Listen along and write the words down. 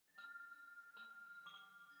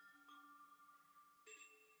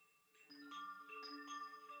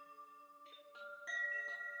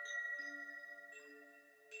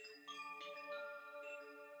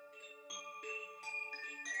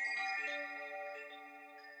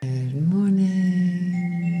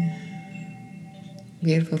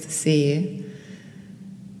Beautiful to see you.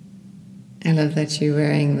 I love that you're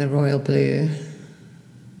wearing the royal blue.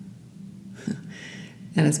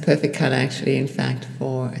 And it's perfect color actually, in fact,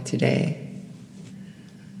 for today.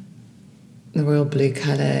 The royal blue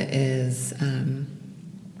color is,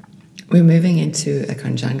 we're moving into a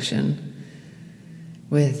conjunction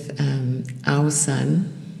with our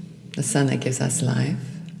sun, the sun that gives us life,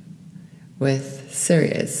 with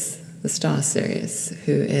Sirius, the star Sirius,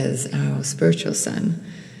 who is our spiritual sun.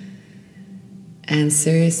 And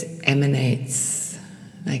Sirius emanates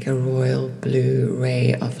like a royal blue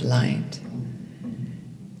ray of light.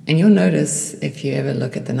 And you'll notice if you ever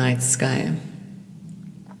look at the night sky,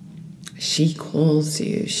 she calls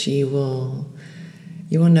you, you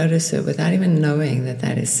will notice her without even knowing that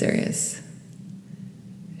that is Sirius.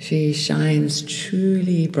 She shines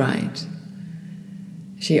truly bright.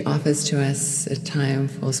 She offers to us a time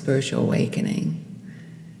for spiritual awakening.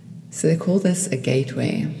 So they call this a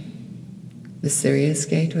gateway, the Sirius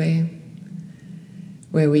gateway,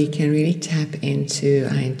 where we can really tap into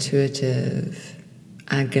our intuitive,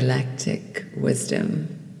 our galactic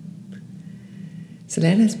wisdom. So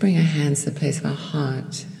let us bring our hands to the place of our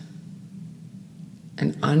heart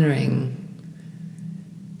and honoring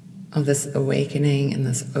of this awakening and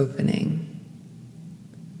this opening.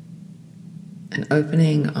 An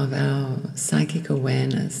opening of our psychic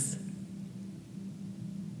awareness,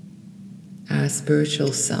 our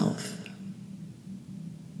spiritual self,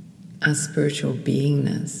 our spiritual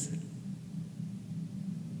beingness.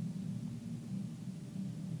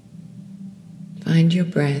 Find your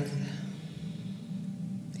breath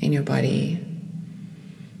in your body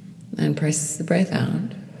and press the breath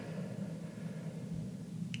out.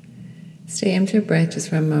 Stay into your breath just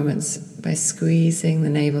for a moment by squeezing the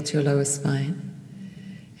navel to your lower spine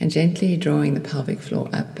and gently drawing the pelvic floor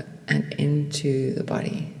up and into the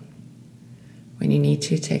body. When you need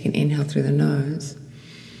to, take an inhale through the nose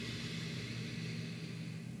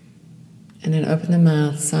and then open the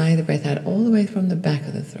mouth, sigh the breath out all the way from the back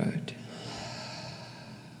of the throat.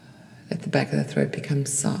 Let the back of the throat become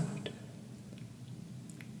soft.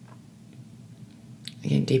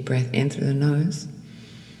 Again, deep breath in through the nose.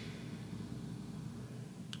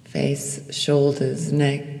 Face, shoulders,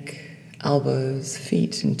 neck, elbows,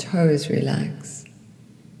 feet, and toes relax.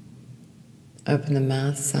 Open the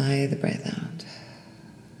mouth, sigh the breath out.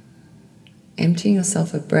 Emptying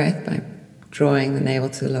yourself of breath by drawing the navel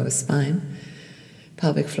to the lower spine,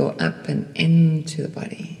 pelvic floor up and into the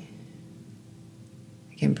body.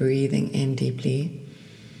 Again, breathing in deeply.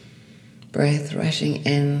 Breath rushing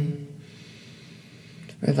in,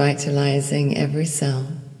 revitalizing every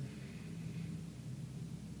cell.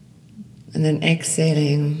 And then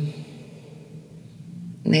exhaling,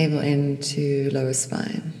 navel into lower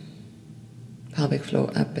spine, pelvic floor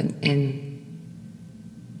up and in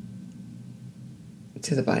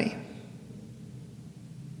to the body.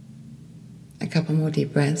 A couple more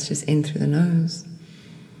deep breaths, just in through the nose.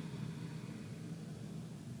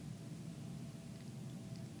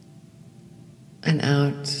 And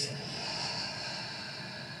out.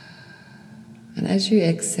 And as you're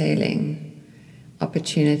exhaling,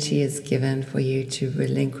 opportunity is given for you to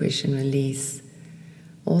relinquish and release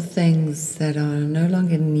all things that are no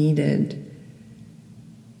longer needed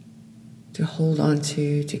to hold on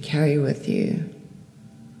to carry with you,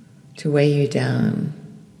 to weigh you down,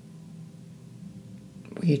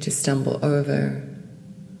 for you to stumble over,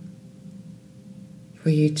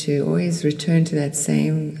 for you to always return to that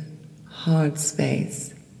same hard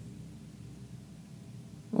space.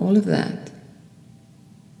 All of that.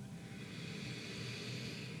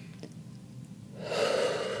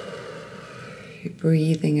 You're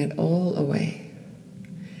breathing it all away.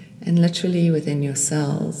 And literally within your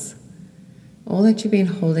cells, all that you've been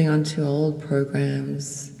holding on to, old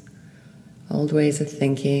programs, old ways of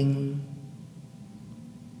thinking,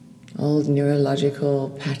 old neurological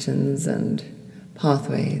patterns and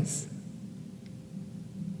pathways,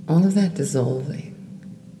 all of that dissolving,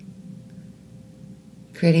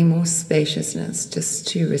 creating more spaciousness just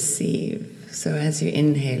to receive. So as you're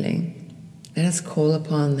inhaling, let us call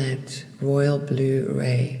upon that royal blue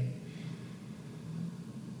ray,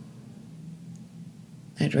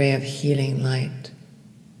 that ray of healing light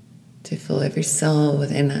to fill every cell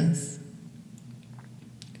within us.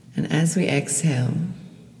 And as we exhale,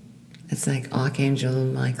 it's like Archangel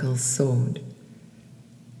Michael's sword,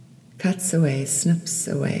 cuts away, snips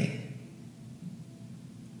away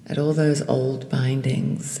at all those old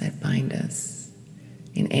bindings that bind us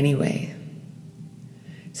in any way.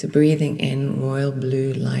 So breathing in, royal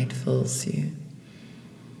blue light fills you,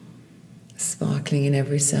 sparkling in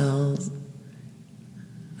every cell,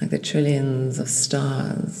 like the trillions of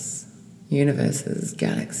stars, universes,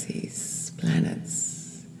 galaxies,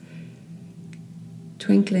 planets,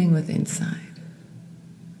 twinkling with insight,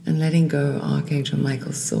 and letting go Archangel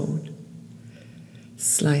Michael's sword,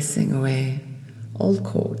 slicing away all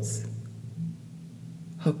cords,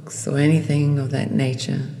 hooks, or anything of that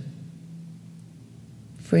nature,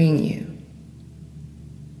 freeing you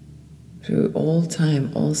through all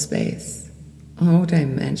time, all space, all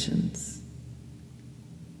dimensions.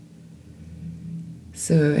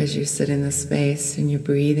 So as you sit in the space and you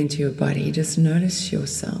breathe into your body, just notice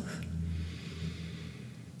yourself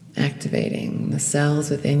activating the cells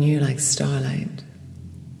within you like starlight,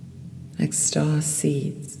 like star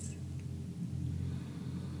seeds,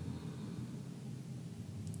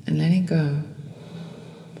 and letting go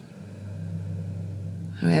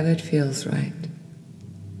however it feels right.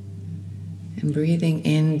 And breathing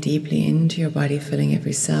in deeply into your body, filling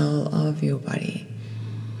every cell of your body.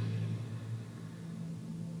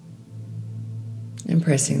 And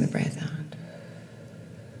pressing the breath out.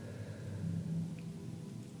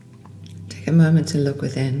 Take a moment to look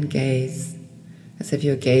within, gaze as if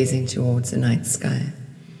you're gazing towards the night sky.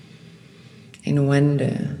 In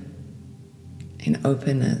wonder, in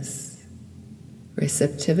openness,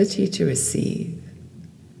 receptivity to receive.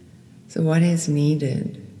 So what is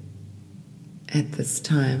needed at this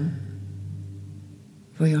time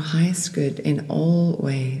for your highest good in all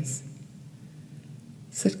ways?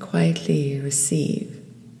 Sit quietly, receive.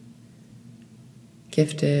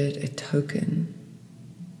 Gifted a token,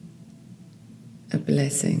 a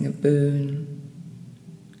blessing, a boon,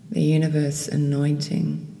 the universe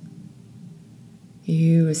anointing,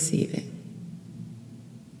 you receiving.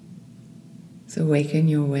 So awaken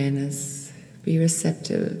your awareness, be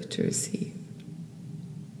receptive to receive.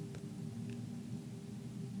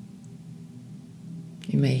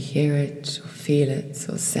 You may hear it, or feel it,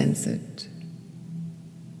 or sense it.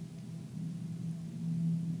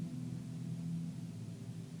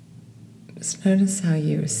 Just notice how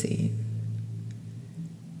you receive.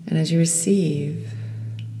 And as you receive,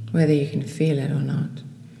 whether you can feel it or not,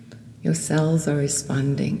 your cells are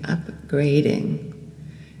responding, upgrading,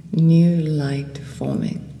 new light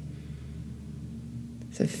forming.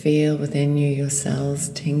 So feel within you your cells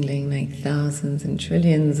tingling like thousands and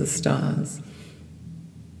trillions of stars.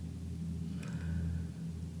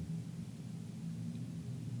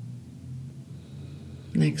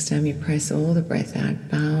 Next time you press all the breath out,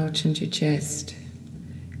 bow chin to chest.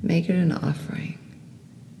 Make it an offering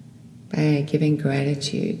by giving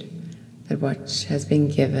gratitude that what has been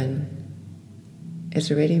given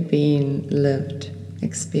is already being lived,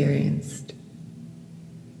 experienced.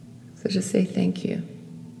 So just say thank you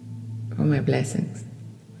for my blessings.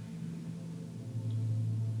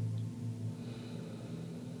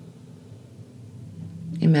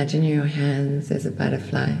 Imagine your hands as a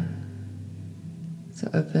butterfly. So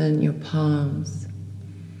open your palms.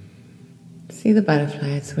 See the butterfly,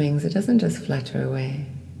 its wings. It doesn't just flutter away.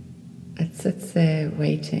 It sits there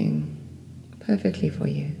waiting perfectly for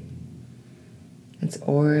you. Its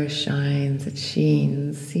aura shines, it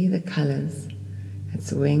sheens. See the colors.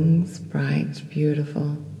 Its wings, bright,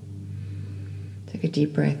 beautiful. Take a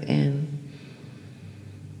deep breath in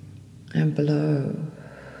and blow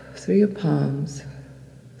through your palms.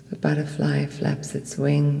 The butterfly flaps its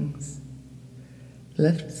wings,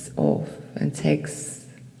 lifts off and takes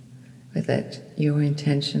with it your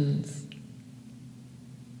intentions.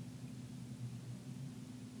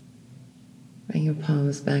 Bring your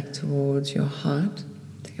palms back towards your heart.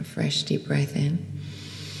 Take a fresh deep breath in.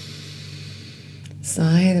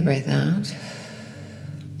 Sigh the breath out.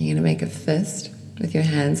 You're going to make a fist with your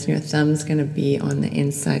hands, and your thumb's going to be on the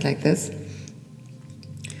inside like this.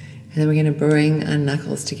 And then we're going to bring our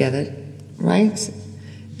knuckles together, right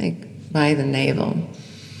like by the navel.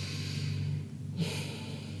 You're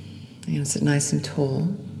going to sit nice and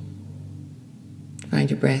tall. Find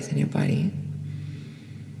your breath in your body.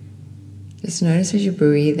 Just notice as you're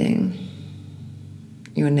breathing,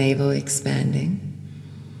 your navel expanding.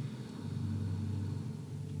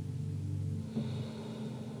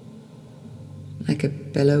 Like a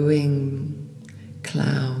billowing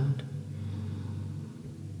cloud.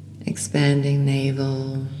 Expanding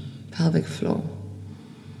navel, pelvic floor.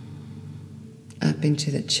 Up into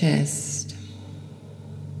the chest.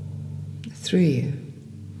 Through you.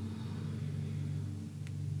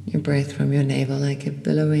 Your breath from your navel like a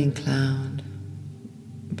billowing cloud,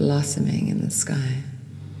 blossoming in the sky.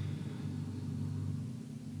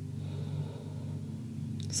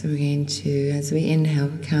 So we're going to, as we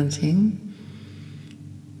inhale, counting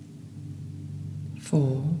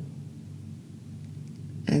 4.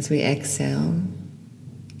 As we exhale,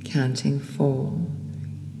 Counting 4.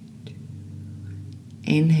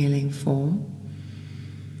 Inhaling 4.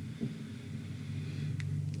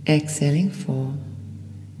 Exhaling 4.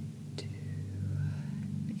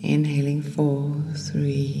 Inhaling 4,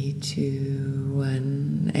 3, 2,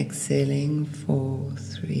 1. Exhaling 4,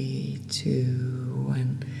 3, 2,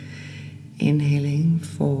 1. Inhaling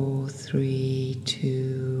 4, 3,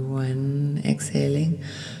 2, 1. Exhaling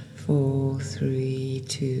 4, 3,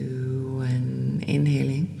 2, 1.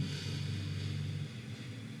 Inhaling.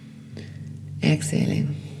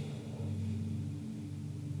 Exhaling.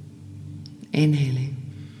 Inhaling.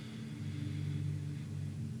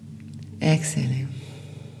 Exhaling.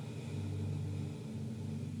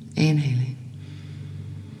 Inhaling.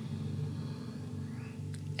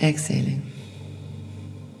 Exhaling.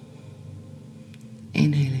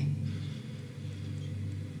 Inhaling.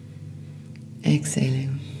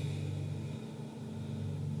 Exhaling.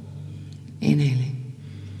 Inhaling.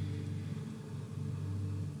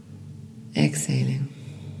 Exhaling.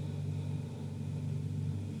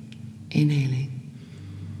 Inhaling.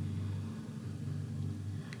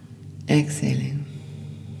 Exhaling.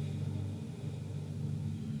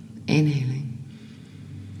 Inhaling.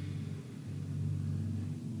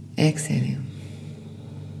 Exhaling.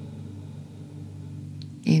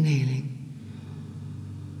 Inhaling.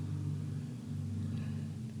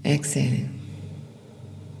 Exhaling.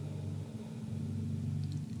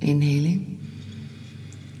 Inhaling.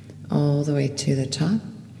 All the way to the top.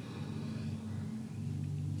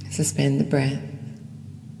 Suspend the breath.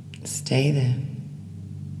 Stay there.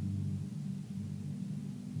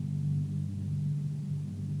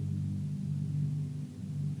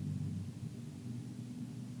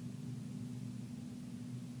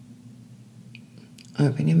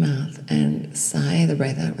 Open your mouth and sigh the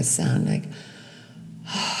breath out with sound like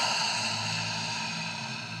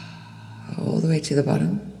all the way to the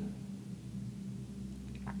bottom.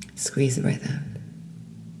 Squeeze the breath out.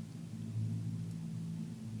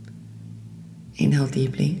 Inhale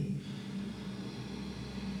deeply.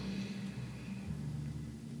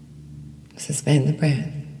 Suspend the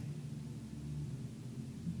breath.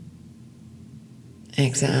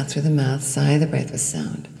 Exhale out through the mouth. Sigh the breath with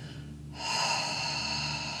sound.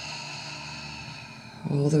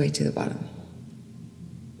 All the way to the bottom.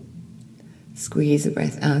 Squeeze the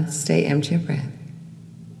breath out. Stay empty of breath.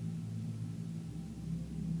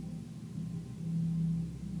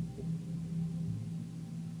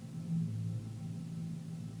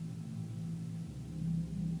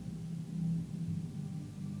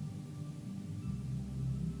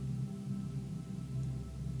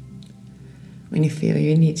 When you feel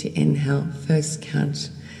you need to inhale, first count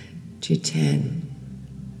to 10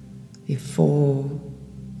 before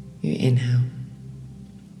you inhale.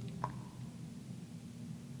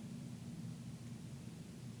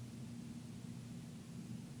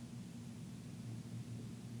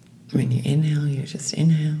 When you inhale, you just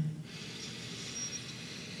inhale.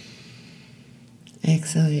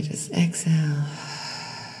 Exhale, you just exhale.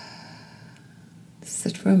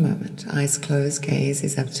 Sit for a moment. Eyes closed, gaze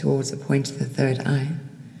is up towards the point of the third eye.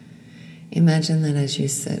 Imagine that as you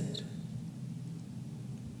sit,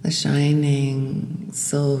 the shining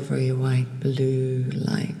silvery white blue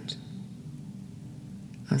light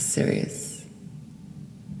of Sirius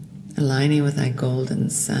aligning with our golden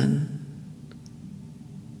sun.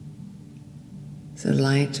 So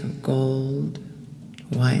light of gold,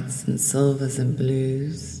 whites and silvers and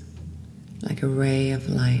blues, like a ray of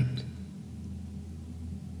light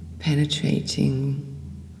penetrating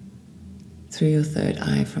through your third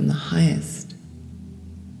eye from the highest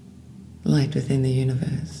light within the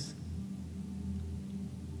universe.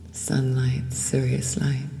 Sunlight, Sirius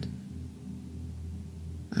light.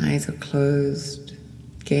 Eyes are closed,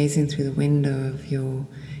 gazing through the window of your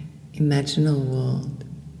imaginal world.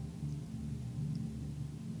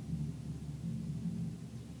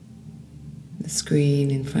 The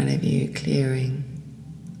screen in front of you clearing.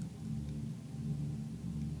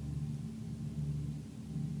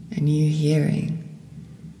 And you hearing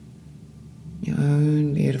your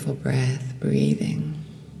own beautiful breath, breathing.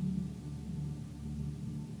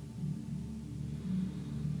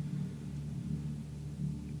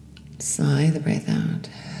 Sigh the breath out.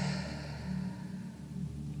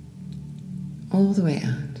 All the way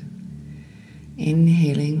out.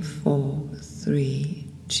 Inhaling 4, 3,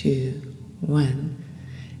 2, 1.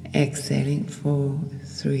 Exhaling 4,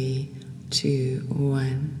 3, 2,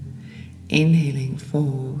 1. Inhaling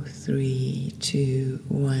 4, 3, 2,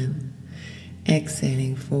 1.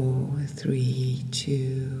 Exhaling 4, 3,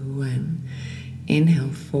 2, 1. Inhale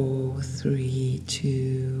 4, 3,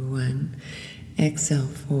 2, 1.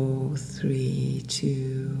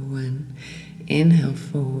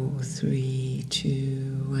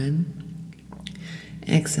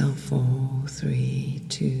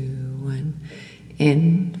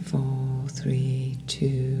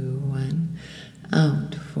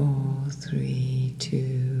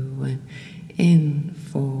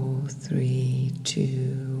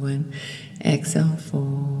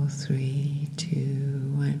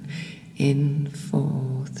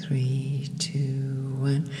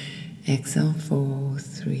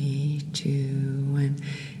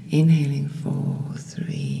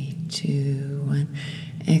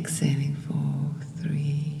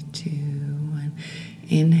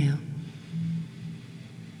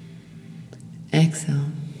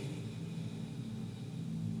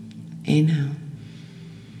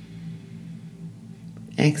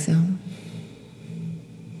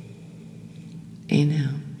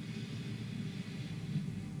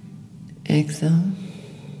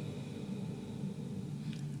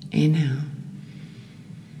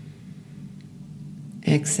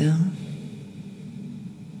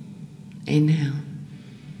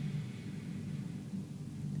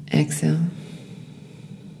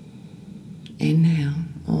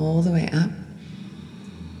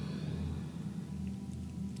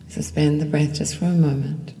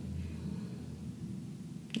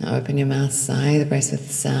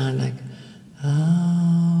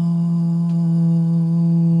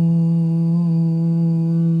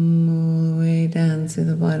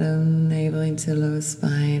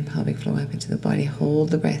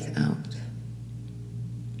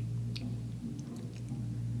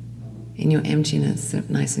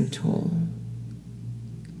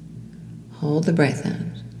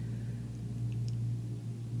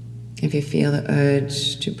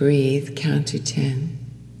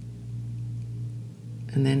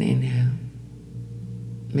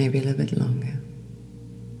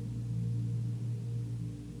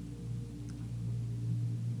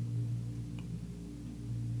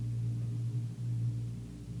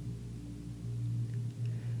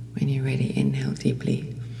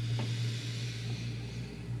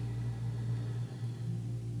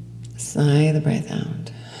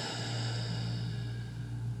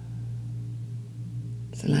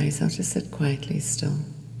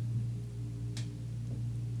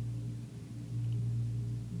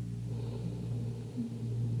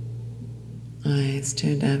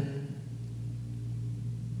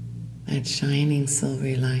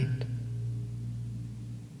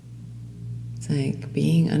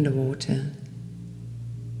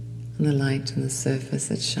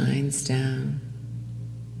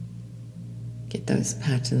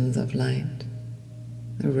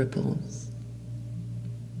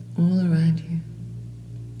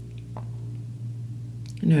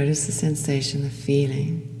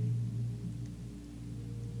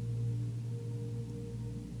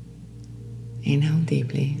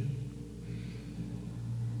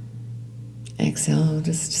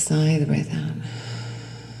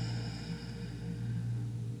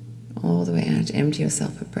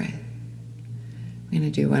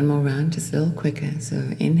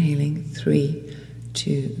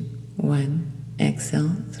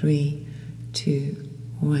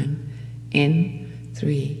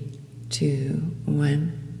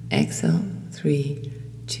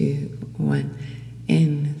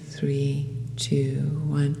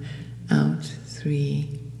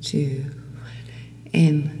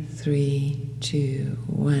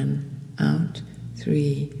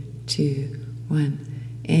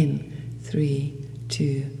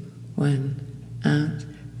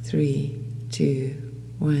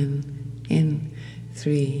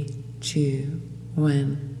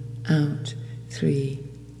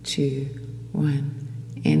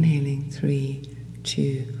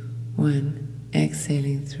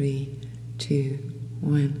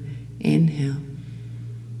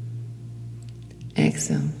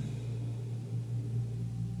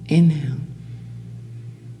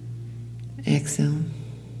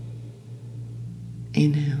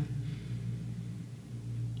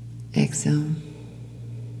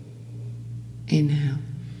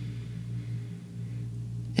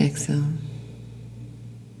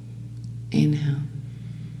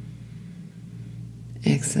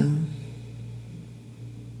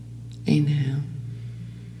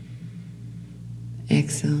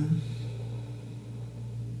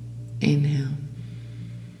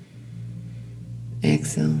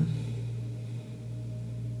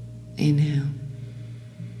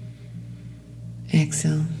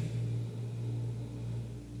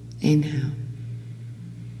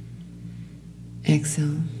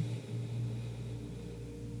 Exhale.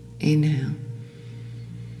 Inhale.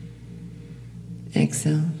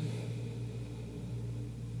 Exhale.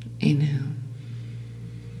 Inhale.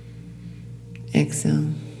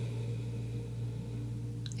 Exhale.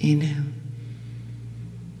 Inhale.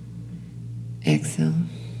 Exhale.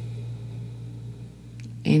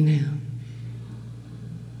 Inhale.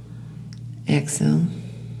 Exhale.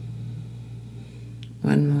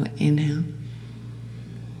 One more inhale.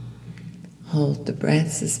 Hold the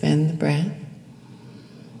breath, suspend the breath.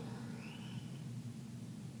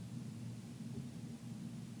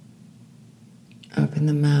 Open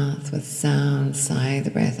the mouth with sound, sigh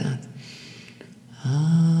the breath out.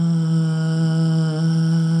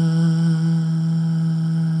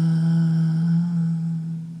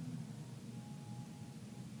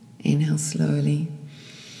 Inhale slowly.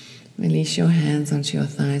 Release your hands onto your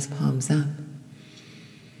thighs, palms up.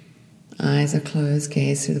 Eyes are closed,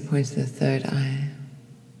 gaze through the point of the third eye.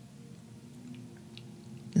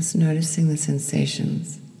 Just noticing the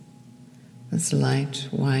sensations. This light,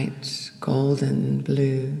 white, golden,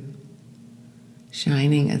 blue,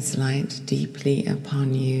 shining its light deeply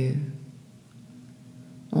upon you.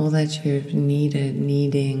 All that you've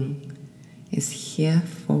needing is here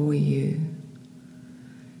for you.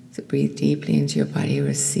 So breathe deeply into your body,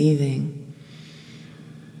 receiving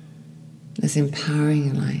this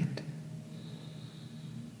empowering light.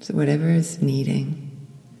 So whatever is needing,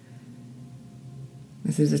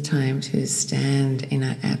 this is a time to stand in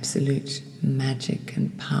our absolute magic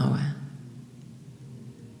and power.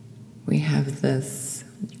 We have this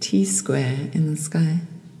T-square in the sky,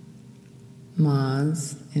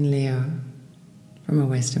 Mars in Leo from a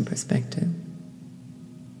Western perspective.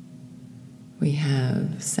 We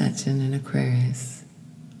have Saturn in Aquarius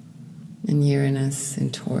and Uranus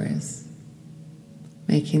in Taurus,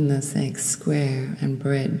 making this like square and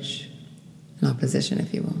bridge, an opposition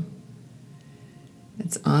if you will.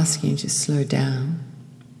 It's asking you to slow down,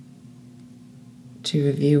 to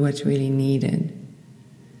review what's really needed.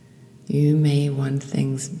 You may want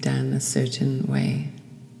things done a certain way,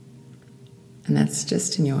 and that's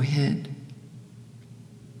just in your head.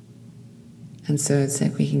 And so it's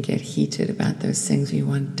like we can get heated about those things we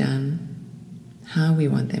want done, how we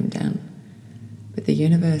want them done. But the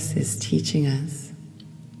universe is teaching us,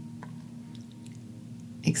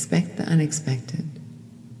 expect the unexpected.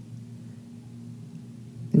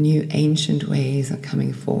 New ancient ways are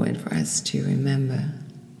coming forward for us to remember.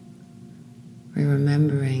 We're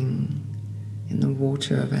remembering in the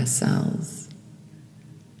water of our cells.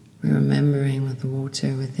 We're remembering with the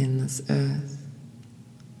water within this earth.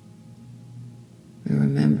 We're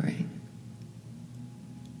remembering.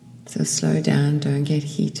 So slow down, don't get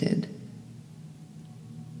heated.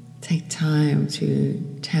 Take time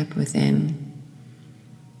to tap within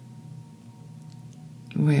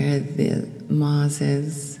where the Mars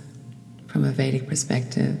is from a Vedic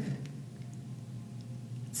perspective.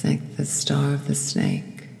 It's like the star of the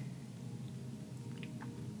snake.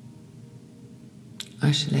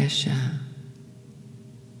 Ashlesha.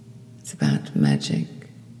 It's about magic.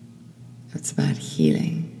 It's about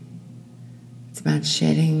healing. It's about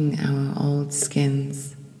shedding our old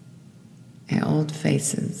skins, our old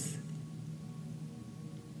faces.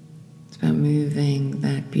 It's about moving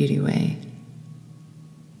that beauty way.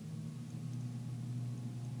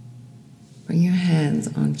 Bring your hands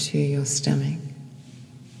onto your stomach.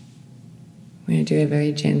 We're going to do a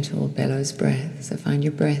very gentle bellows breath. So find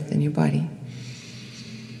your breath in your body.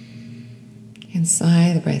 And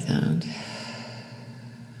sigh the breath out.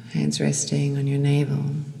 Hands resting on your navel.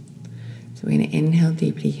 So we're going to inhale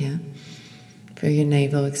deeply here. Feel your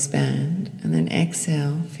navel expand. And then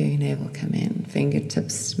exhale, feel your navel come in.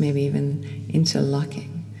 Fingertips maybe even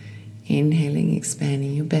interlocking. Inhaling,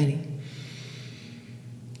 expanding your belly.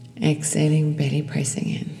 Exhaling, belly pressing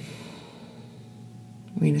in.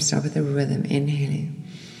 We're going to start with a rhythm. Inhaling.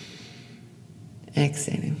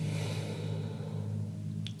 Exhaling.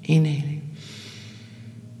 Inhaling.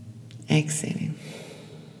 Exhaling.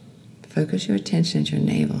 Focus your attention at your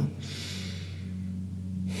navel.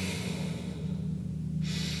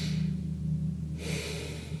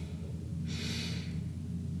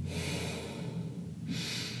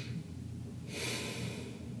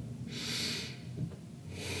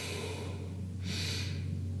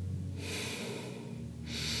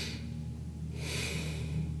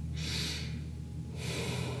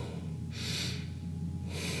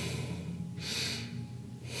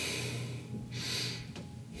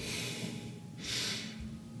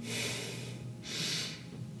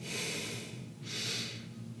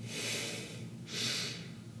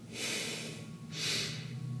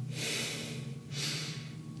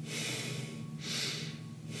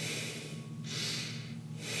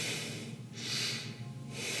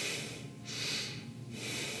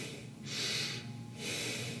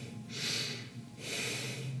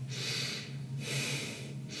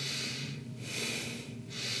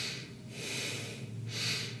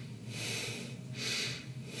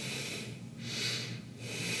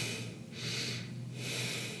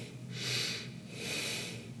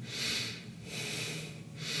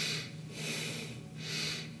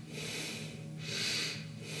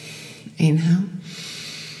 Inhale.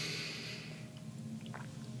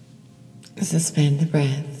 Suspend the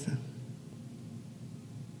breath.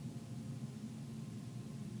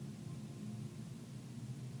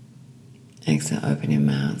 Exhale, open your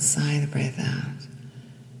mouth, sigh the breath out.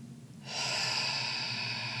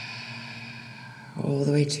 All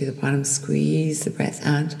the way to the bottom, squeeze the breath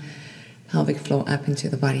out. Pelvic floor up into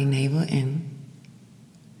the body, navel in.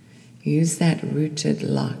 Use that rooted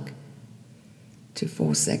lock to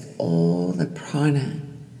forsake all the prana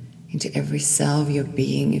into every cell of your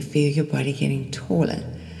being. You feel your body getting taller.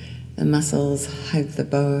 The muscles hug the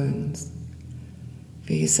bones.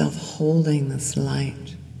 Feel yourself holding this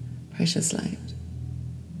light, precious light,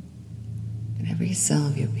 in every cell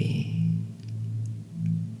of your being.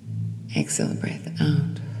 Exhale the breath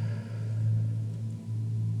out.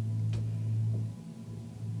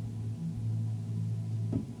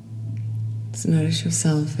 So notice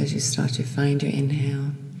yourself as you start to find your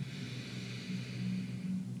inhale,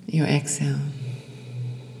 your exhale.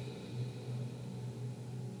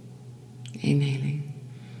 Inhaling.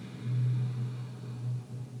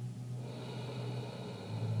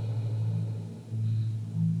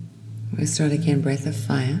 We'll start again, breath of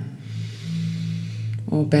fire,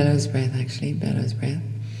 or bellows breath actually, bellows breath.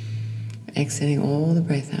 Exhaling all the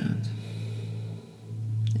breath out.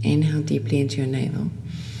 Inhale deeply into your navel.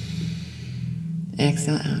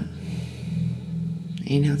 Exhale out.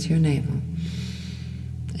 Inhale to your navel.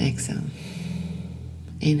 Exhale.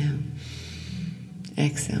 Inhale.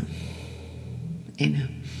 Exhale. Inhale.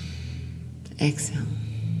 Exhale.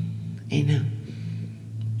 Inhale.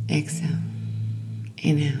 Exhale.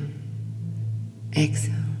 Inhale.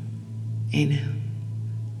 Exhale. Inhale.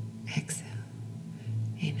 Exhale.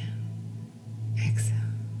 Inhale. Exhale.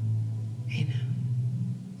 Inhale.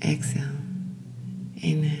 Exhale.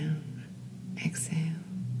 Inhale. Exhale.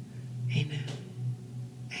 Inhale.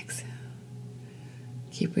 Exhale.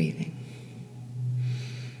 Keep breathing.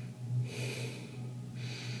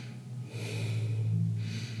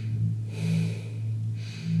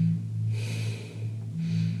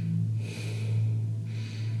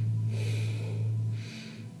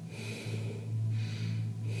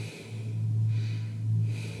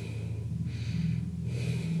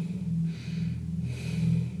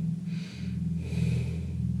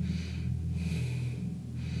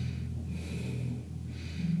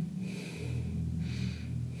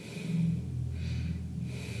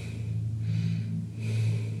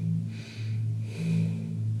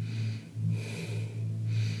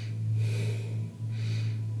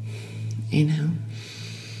 Inhale.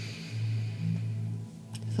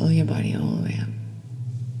 Fill your body all the way up.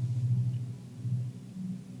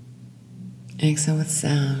 Exhale with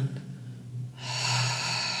sound.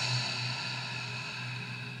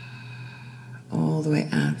 All the way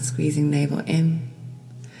out, squeezing navel in.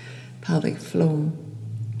 Pelvic floor.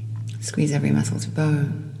 Squeeze every muscle to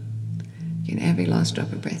bone. Get every last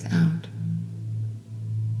drop of breath out.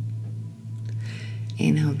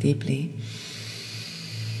 Inhale deeply.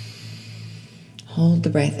 Hold the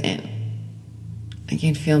breath in.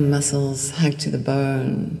 Again, feel muscles hug to the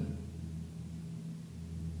bone.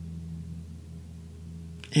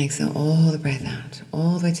 Exhale all the breath out,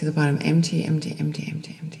 all the way to the bottom. Empty, empty, empty,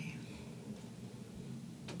 empty, empty.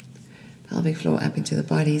 Pelvic floor up into the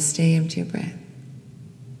body. Stay empty your breath.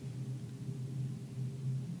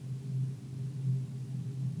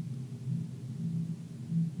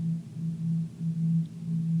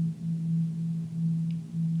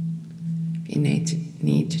 You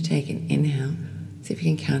need to take an inhale. See if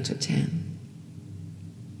you can count to 10.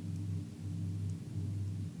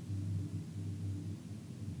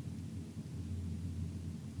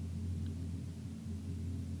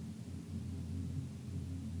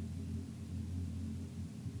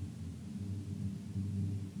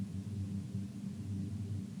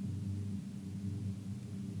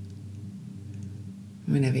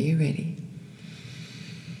 Whenever you're ready,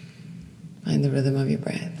 find the rhythm of your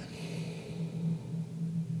breath.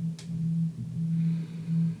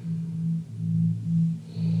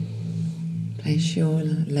 Place your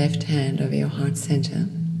left hand over your heart center,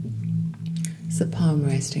 the palm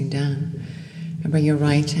resting down, and bring your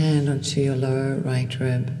right hand onto your lower right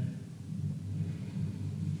rib.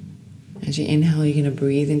 As you inhale, you're going to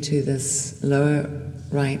breathe into this lower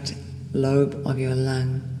right lobe of your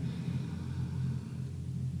lung,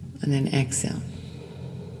 and then exhale.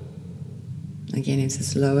 Again, into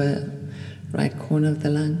this lower right corner of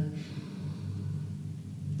the lung,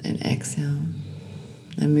 and exhale.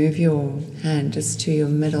 And move your hand just to your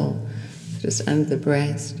middle, just under the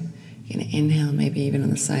breast. You're going to inhale, maybe even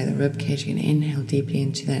on the side of the rib cage. You're going to inhale deeply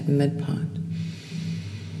into that mid part.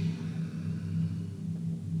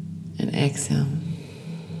 And exhale.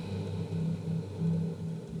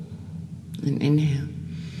 And inhale.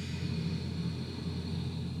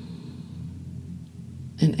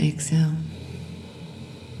 And exhale.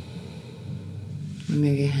 And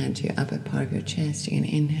move your hand to your upper part of your chest. You're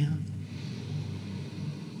going to inhale.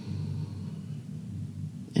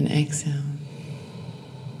 And exhale.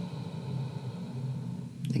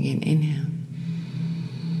 Again, inhale.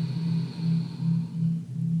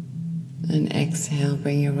 And exhale,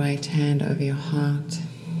 bring your right hand over your heart.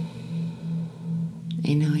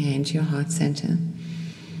 Inhale here into your heart center.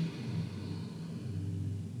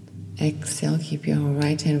 Exhale, keep your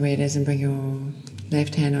right hand where it is and bring your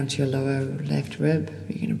left hand onto your lower left rib.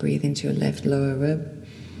 You're going to breathe into your left lower rib.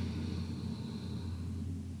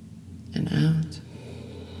 And out.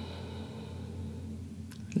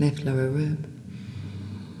 Left lower rib.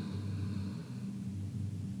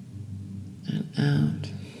 And out.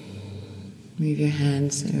 Move your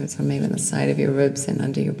hands so it's on maybe on the side of your ribs and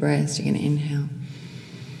under your breast. You're going to inhale.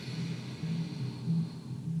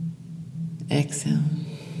 Exhale.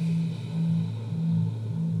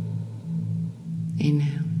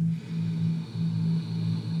 Inhale.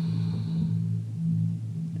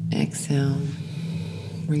 Exhale.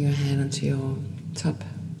 Bring your hand onto your top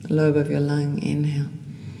lobe of your lung. Inhale.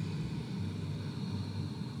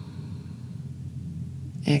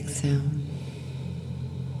 Exhale.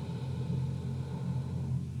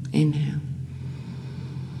 Inhale.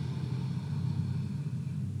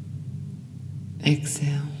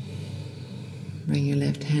 Exhale. Bring your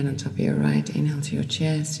left hand on top of your right. Inhale to your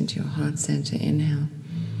chest, into your heart center. Inhale.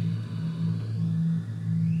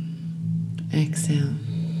 Exhale.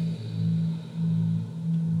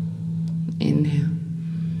 Inhale.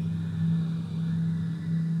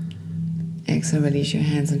 Exhale, release your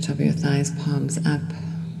hands on top of your thighs, palms up.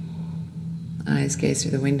 Eyes gaze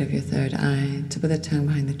through the window of your third eye. Tip of the tongue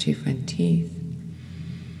behind the two front teeth.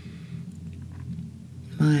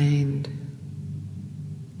 Mind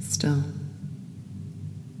still.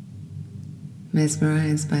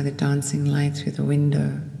 Mesmerized by the dancing light through the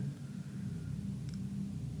window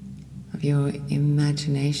of your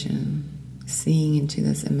imagination, seeing into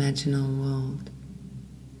this imaginal world.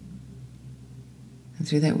 And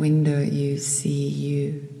through that window you see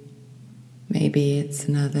you. Maybe it's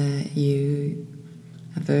another you,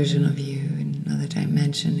 a version of you, in another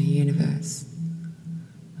dimension, a universe,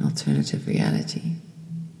 an alternative reality.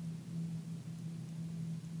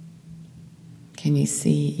 Can you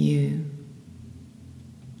see you?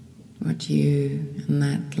 What you in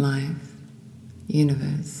that life,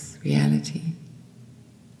 universe, reality?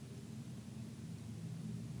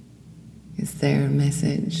 Is there a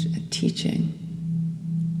message, a teaching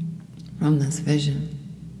from this vision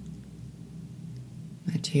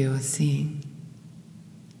that you are seeing?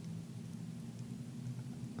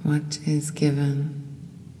 What is given?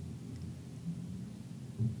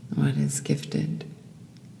 What is gifted?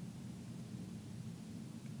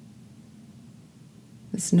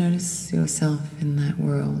 Just notice yourself in that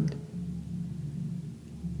world.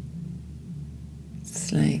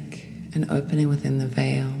 It's like an opening within the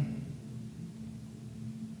veil.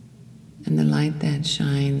 And the light that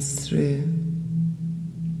shines through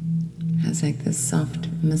has like this soft,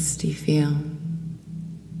 misty feel. And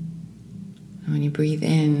when you breathe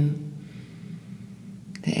in,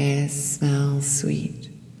 the air smells sweet.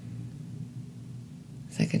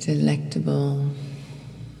 It's like a delectable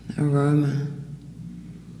aroma.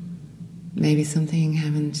 Maybe something you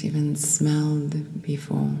haven't even smelled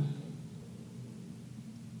before.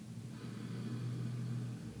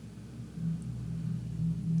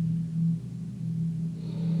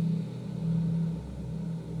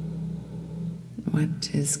 What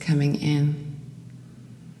is coming in?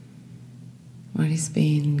 What is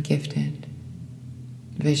being gifted?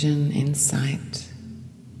 Vision, insight,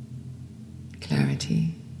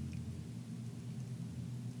 clarity.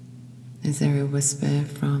 Is there a whisper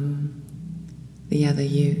from the other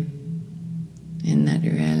you in that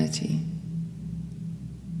reality?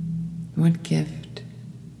 What gift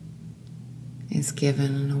is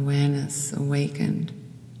given, an awareness awakened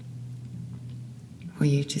for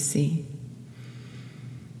you to see,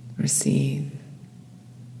 receive,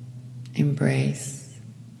 embrace,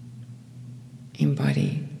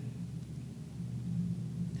 embody,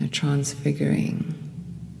 a transfiguring?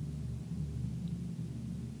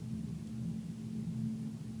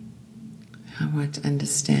 What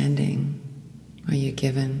understanding are you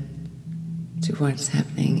given to what's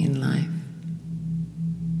happening in life?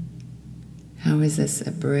 How is this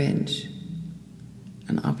a bridge,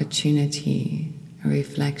 an opportunity, a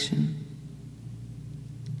reflection?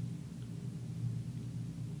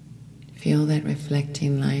 Feel that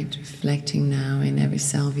reflecting light, reflecting now in every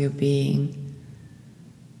cell of your being.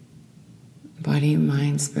 Body,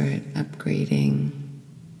 mind, spirit, upgrading.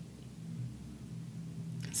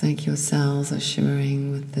 It's like your cells are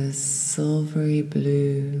shimmering with this silvery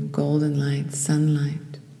blue, golden light,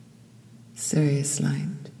 sunlight, Sirius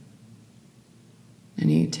light. A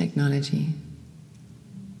new technology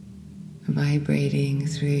vibrating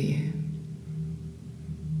through you.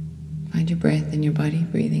 Find your breath in your body,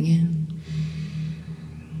 breathing in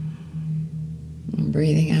and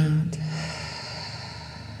breathing out.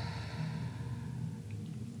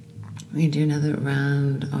 We do another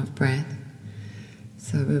round of breath.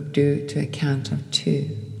 So we'll do to a count of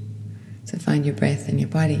 2. So find your breath in your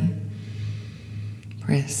body.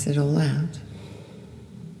 Press it all out.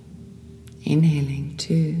 Inhaling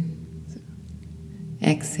 2. So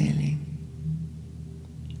exhaling.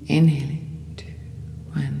 Inhaling 2,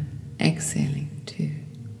 1. Exhaling 2,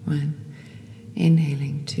 1.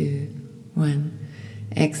 Inhaling 2, 1.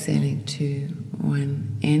 Exhaling 2,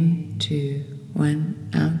 1. In 2, 1.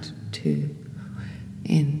 Out 2.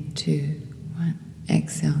 In 2, 1.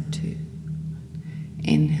 Exhale 2.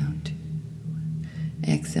 Inhale 2.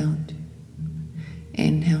 Exhale 2.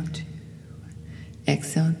 Inhale 2.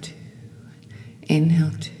 Exhale 2.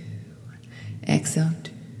 Inhale 2. Exhale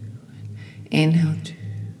 2. Inhale 2.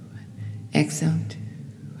 Exhale 2.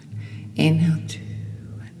 Inhale 2.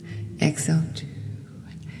 Exhale 2.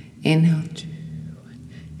 Inhale 2.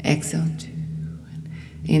 Exhale 2.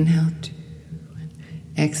 Inhale 2.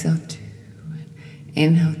 Exhale 2.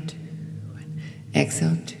 Inhale 2.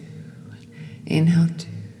 Exhale 2. Inhale 2.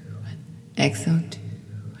 Exhale 2.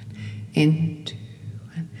 In 2.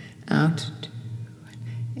 Out 2.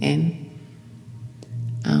 In.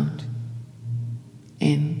 Out.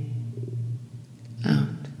 In.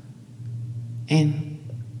 Out. In.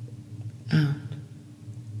 Out.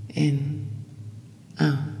 In.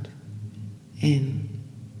 Out. In.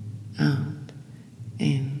 Out.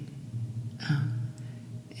 In. Out.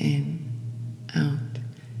 In. Out.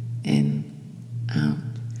 In. Out.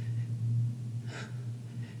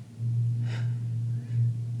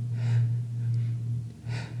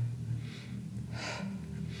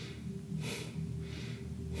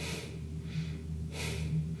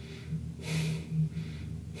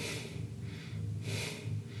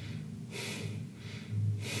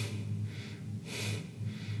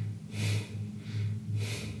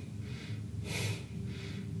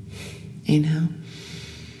 Inhale.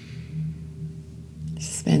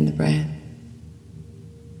 Suspend the breath.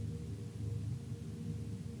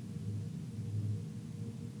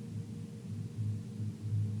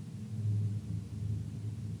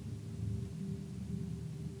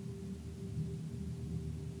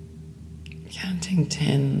 Counting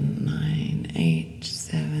 10, 9, 8,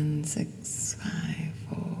 7, 6, 5,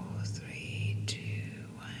 4, 3, 2,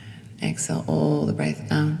 1. Exhale all the breath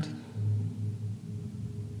out.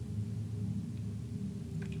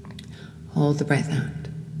 Hold the breath out.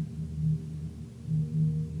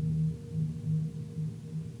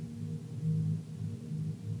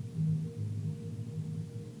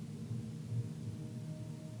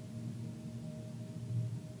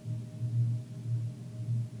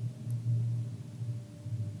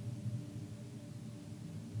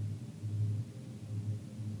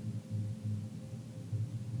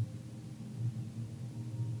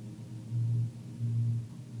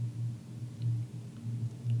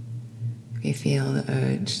 If you feel the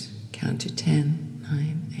urge, count to 10,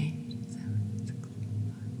 9, 8, 7, 6,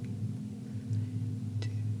 5, 2,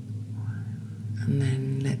 1. And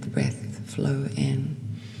then let the breath flow in.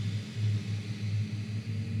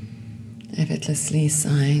 Effortlessly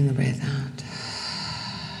sighing the breath out.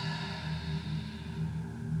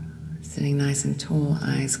 Sitting nice and tall,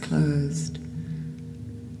 eyes closed.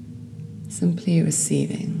 Simply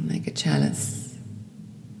receiving like a chalice.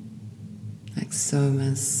 Like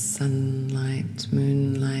Soma's sunlight,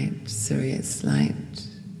 moonlight, Sirius light.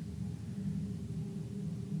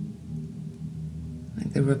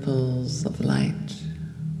 Like the ripples of light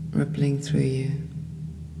rippling through you.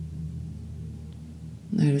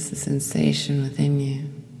 Notice the sensation within you.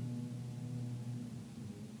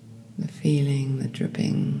 The feeling, the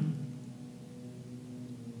dripping,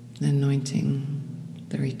 the anointing,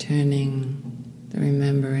 the returning, the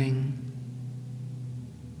remembering.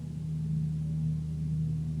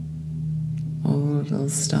 All little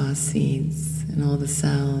star seeds and all the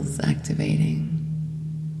cells activating.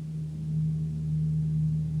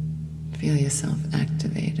 Feel yourself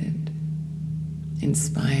activated,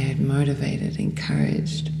 inspired, motivated,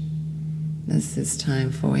 encouraged. This is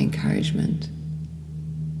time for encouragement.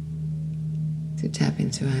 to tap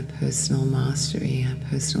into our personal mastery, our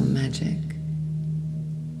personal magic,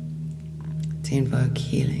 to invoke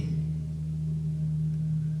healing.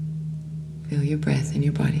 Feel your breath in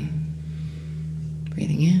your body.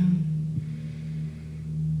 Breathing in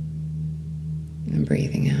and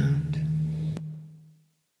breathing out.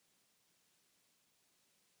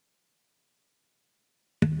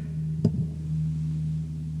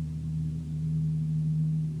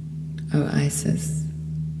 O Isis,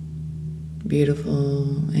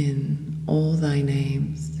 beautiful in all thy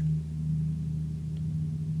names,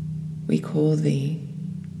 we call thee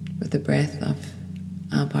with the breath of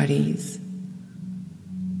our bodies.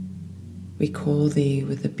 We call thee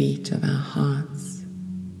with the beat of our hearts.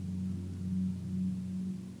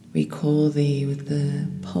 We call thee with the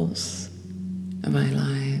pulse of our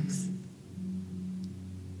lives.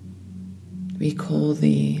 We call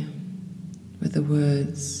thee with the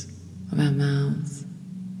words of our mouths.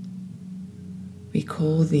 We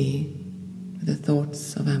call thee with the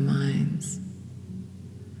thoughts of our minds.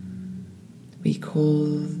 We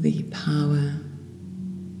call thee power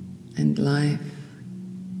and life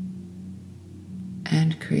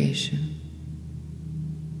and creation.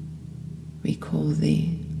 We call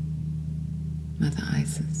thee Mother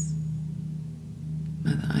Isis,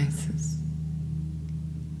 Mother Isis,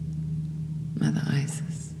 Mother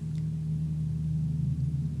Isis.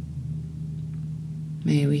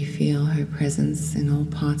 May we feel her presence in all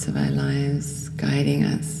parts of our lives, guiding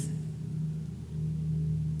us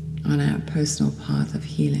on our personal path of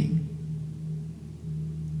healing.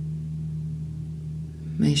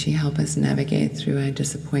 May she help us navigate through our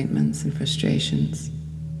disappointments and frustrations,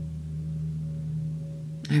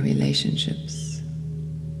 our relationships,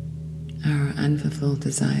 our unfulfilled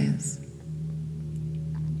desires.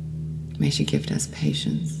 May she gift us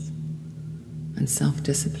patience and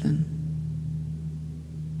self-discipline.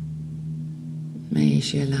 May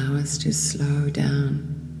she allow us to slow down.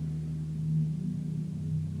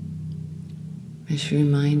 May she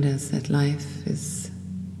remind us that life is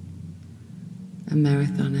a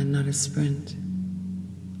marathon and not a sprint.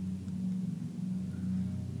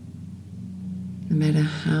 No matter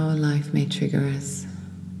how life may trigger us,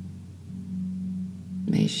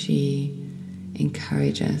 may she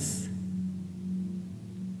encourage us.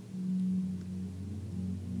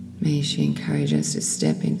 May she encourage us to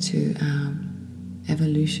step into our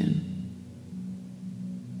evolution,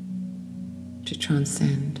 to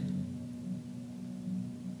transcend.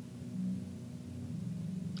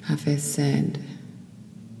 Hafiz said,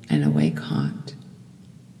 an awake heart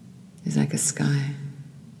is like a sky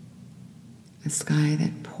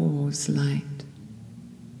that pours light.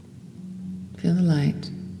 Feel the light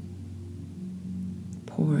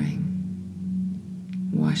pouring,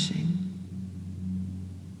 washing,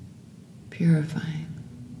 purifying.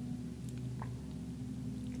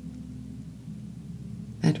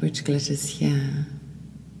 That which glitters here,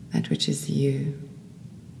 that which is you,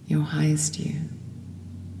 your highest you,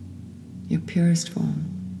 your purest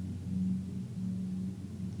form.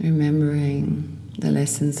 Remembering the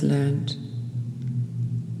lessons learned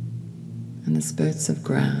and the spurts of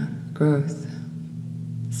growth.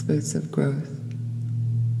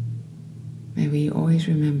 May we always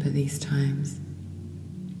remember these times.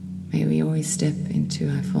 May we always step into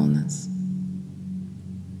our fullness.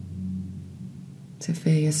 To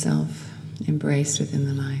feel yourself embraced within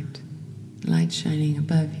the light shining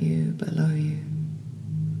above you, below you,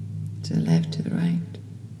 to the left, to the right,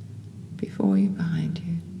 before you, behind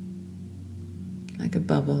you, like a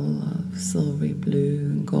bubble of silvery blue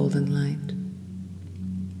and golden light.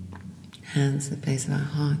 Hands at the place of our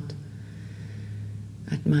heart,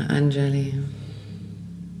 Atma Anjali,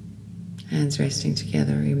 hands resting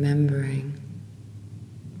together, remembering,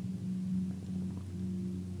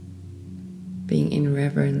 being in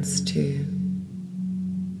reverence to,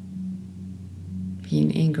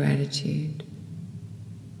 being in gratitude.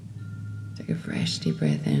 Take a fresh deep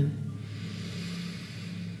breath in.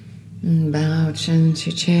 And bow chin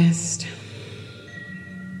to chest.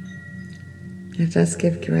 Let us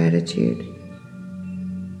give gratitude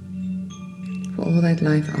for all that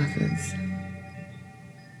life offers.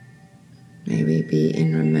 May we be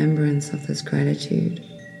in remembrance of this gratitude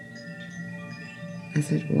as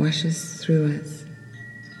it washes through us.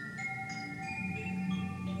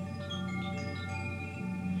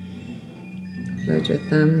 Load your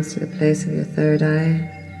thumbs to the place of your third eye.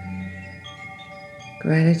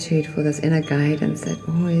 Gratitude for this inner guidance that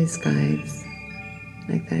always guides,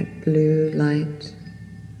 like that blue light,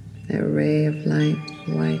 that ray of light,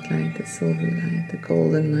 the white light, the silvery light, the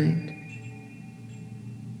golden light,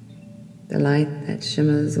 the light that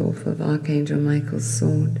shimmers off of Archangel Michael's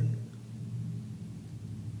sword.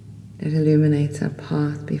 It illuminates our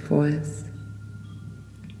path before us.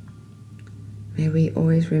 May we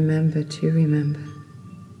always remember to remember.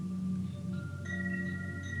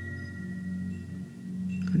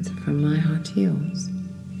 And so from my heart to yours,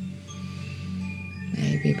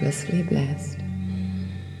 may you be blissfully blessed,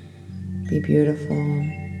 be beautiful,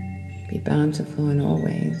 be bountiful in all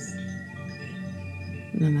ways.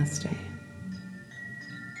 Namaste.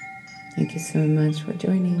 Thank you so much for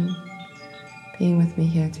joining, being with me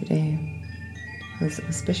here today, for this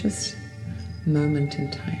auspicious moment in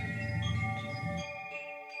time.